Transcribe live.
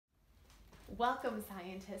Welcome,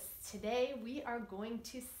 scientists. Today we are going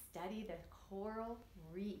to study the coral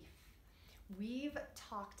reef. We've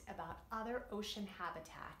talked about other ocean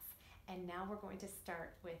habitats, and now we're going to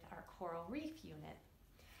start with our coral reef unit.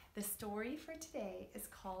 The story for today is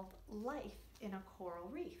called Life in a Coral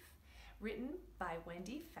Reef, written by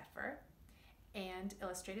Wendy Pfeffer and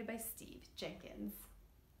illustrated by Steve Jenkins.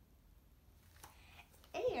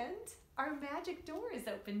 And our magic door is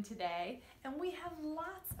open today, and we have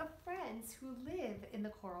lots of friends who live in the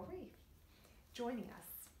coral reef joining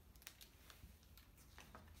us.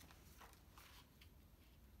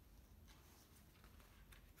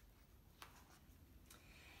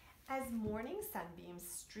 As morning sunbeams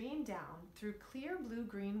stream down through clear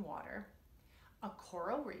blue-green water, a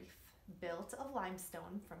coral reef built of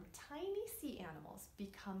limestone from tiny sea animals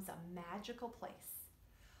becomes a magical place.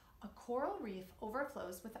 A coral reef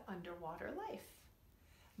overflows with underwater life.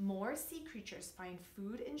 More sea creatures find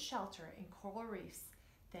food and shelter in coral reefs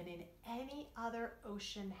than in any other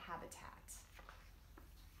ocean habitat.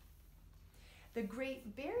 The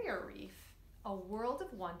Great Barrier Reef, a world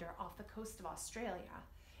of wonder off the coast of Australia,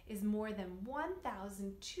 is more than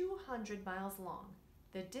 1,200 miles long,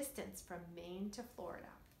 the distance from Maine to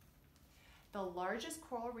Florida. The largest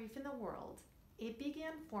coral reef in the world, it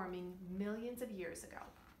began forming millions of years ago.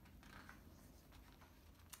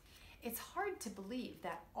 It's hard to believe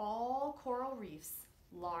that all coral reefs,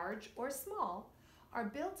 large or small, are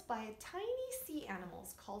built by tiny sea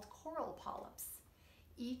animals called coral polyps,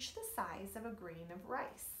 each the size of a grain of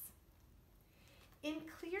rice. In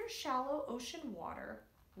clear, shallow ocean water,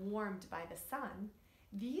 warmed by the sun,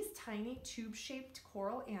 these tiny tube-shaped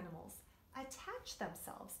coral animals attach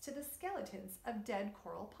themselves to the skeletons of dead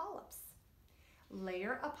coral polyps.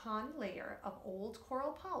 Layer upon layer of old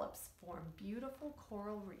coral polyps form beautiful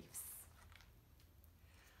coral reefs.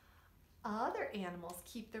 Other animals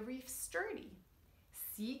keep the reef sturdy.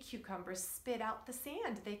 Sea cucumbers spit out the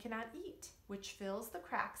sand they cannot eat, which fills the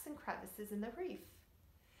cracks and crevices in the reef.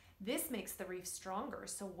 This makes the reef stronger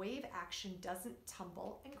so wave action doesn't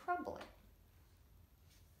tumble and crumble it.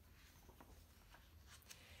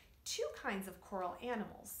 Two kinds of coral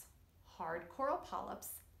animals, hard coral polyps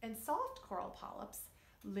and soft coral polyps,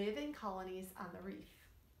 live in colonies on the reef.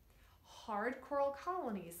 Hard coral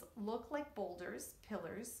colonies look like boulders,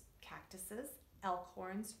 pillars, cactuses, elk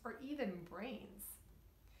horns, or even brains.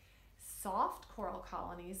 Soft coral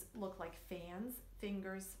colonies look like fans,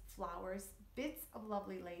 fingers, flowers, bits of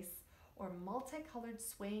lovely lace, or multicolored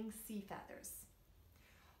swaying sea feathers.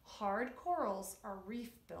 Hard corals are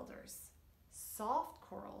reef builders. Soft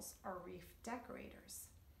corals are reef decorators.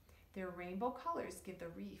 Their rainbow colors give the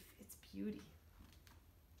reef its beauty.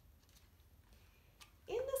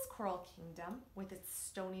 In this coral kingdom, with its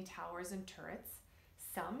stony towers and turrets,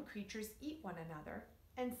 some creatures eat one another,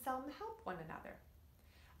 and some help one another.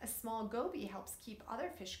 A small goby helps keep other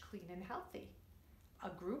fish clean and healthy. A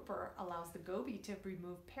grouper allows the goby to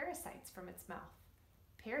remove parasites from its mouth.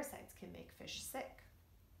 Parasites can make fish sick.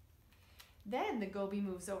 Then the goby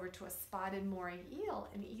moves over to a spotted moray eel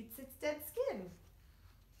and eats its dead skin.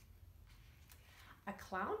 A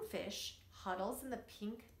clownfish huddles in the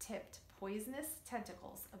pink-tipped poisonous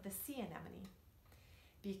tentacles of the sea anemone.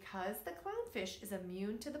 Because the clownfish is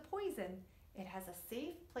immune to the poison, it has a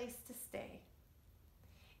safe place to stay.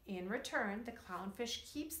 In return, the clownfish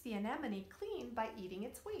keeps the anemone clean by eating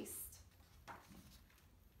its waste.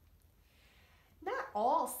 Not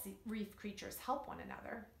all reef creatures help one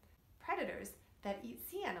another. Predators that eat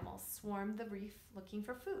sea animals swarm the reef looking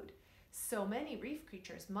for food, so many reef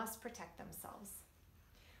creatures must protect themselves.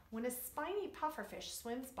 When a spiny pufferfish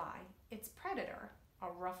swims by, its predator,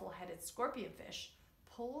 a ruffle-headed scorpionfish,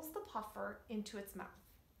 pulls the puffer into its mouth.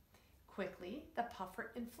 Quickly, the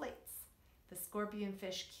puffer inflates. The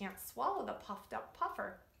scorpionfish can't swallow the puffed up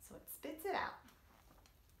puffer, so it spits it out.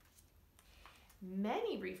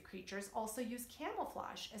 Many reef creatures also use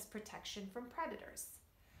camouflage as protection from predators.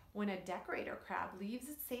 When a decorator crab leaves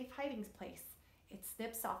its safe hiding place, it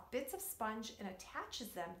snips off bits of sponge and attaches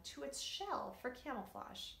them to its shell for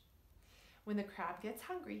camouflage. When the crab gets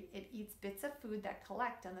hungry, it eats bits of food that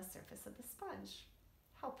collect on the surface of the sponge.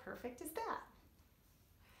 How perfect is that?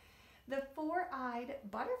 The four-eyed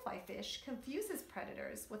butterfly fish confuses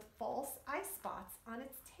predators with false eye spots on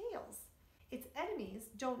its tails. Its enemies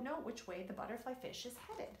don't know which way the butterfly fish is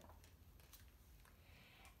headed.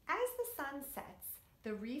 As the sun sets,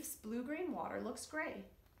 the reef's blue-green water looks gray.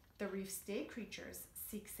 The reef's day creatures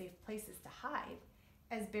seek safe places to hide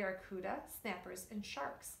as barracuda, snappers, and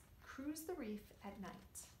sharks cruise the reef at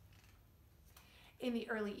night. In the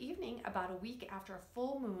early evening, about a week after a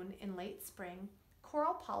full moon in late spring,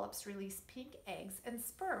 coral polyps release pink eggs and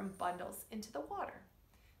sperm bundles into the water.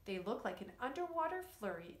 They look like an underwater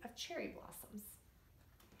flurry of cherry blossoms.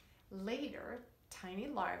 Later, tiny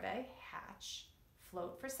larvae hatch,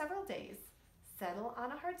 float for several days, settle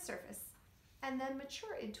on a hard surface, and then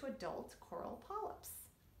mature into adult coral polyps.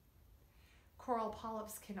 Coral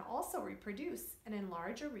polyps can also reproduce and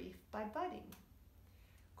enlarge a reef by budding.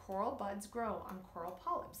 Coral buds grow on coral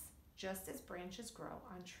polyps, just as branches grow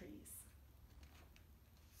on trees.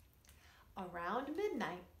 Around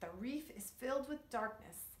midnight, the reef is filled with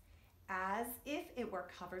darkness, as if it were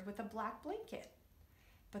covered with a black blanket.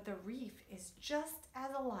 But the reef is just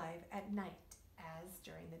as alive at night as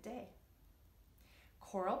during the day.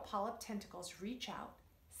 Coral polyp tentacles reach out,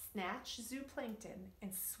 snatch zooplankton,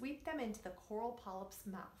 and sweep them into the coral polyp's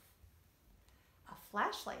mouth. A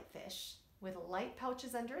flashlight fish, with light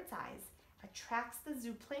pouches under its eyes, attracts the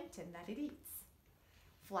zooplankton that it eats.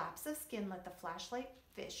 Flaps of skin let the flashlight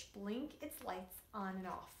fish blink its lights on and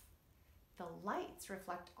off. The lights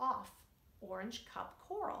reflect off orange cup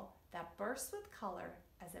coral that bursts with color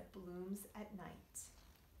as it blooms at night.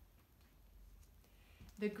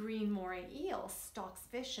 The green moray eel stalks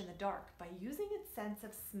fish in the dark by using its sense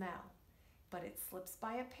of smell, but it slips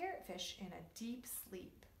by a parrotfish in a deep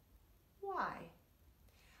sleep. Why?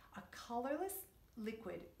 A colorless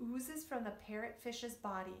liquid oozes from the parrotfish's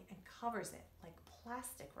body and covers it like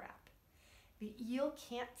plastic wrap. The eel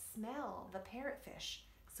can't smell the parrotfish,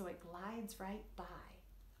 so it glides right by.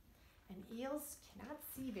 And eels cannot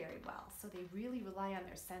see very well, so they really rely on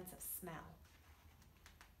their sense of smell.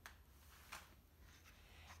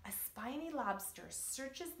 A spiny lobster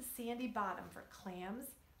searches the sandy bottom for clams,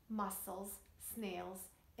 mussels, snails,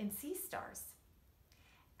 and sea stars.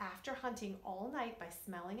 After hunting all night by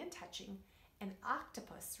smelling and touching, an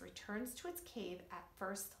octopus returns to its cave at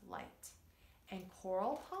first light, and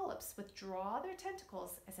coral polyps withdraw their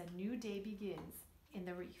tentacles as a new day begins in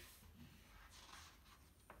the reef.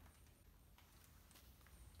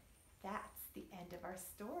 That's the end of our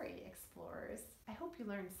story, explorers. I hope you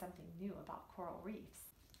learned something new about coral reefs.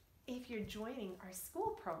 If you're joining our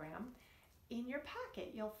school program, in your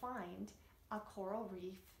packet you'll find a coral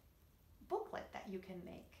reef booklet that you can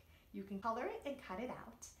make. You can color it and cut it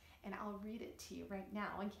out, and I'll read it to you right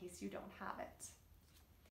now in case you don't have it.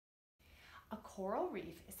 A coral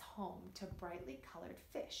reef is home to brightly colored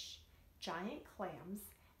fish, giant clams,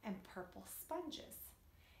 and purple sponges.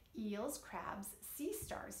 Eels, crabs, sea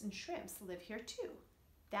stars, and shrimps live here too.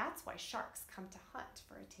 That's why sharks come to hunt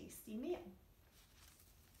for a tasty meal.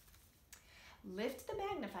 Lift the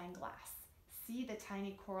magnifying glass. See the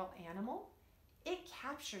tiny coral animal? It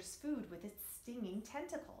captures food with its stinging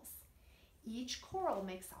tentacles. Each coral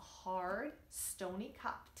makes a hard, stony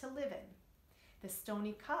cup to live in. The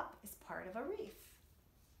stony cup is part of a reef.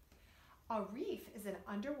 A reef is an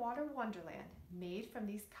underwater wonderland made from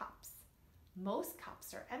these cups. Most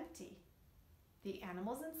cups are empty. The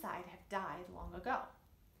animals inside have died long ago.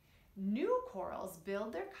 New corals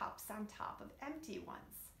build their cups on top of empty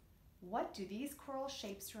ones. What do these coral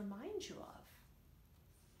shapes remind you of?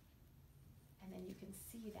 And then you can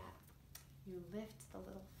see that you lift the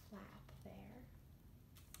little flap there.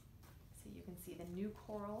 So you can see the new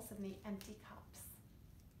corals and the empty cups.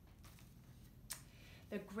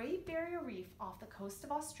 The Great Barrier Reef off the coast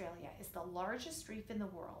of Australia is the largest reef in the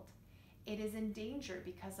world. It is in danger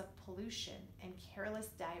because of pollution and careless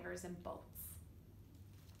divers and boats.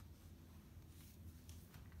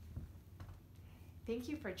 Thank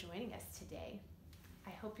you for joining us today.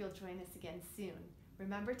 I hope you'll join us again soon.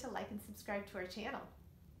 Remember to like and subscribe to our channel.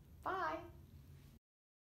 Bye!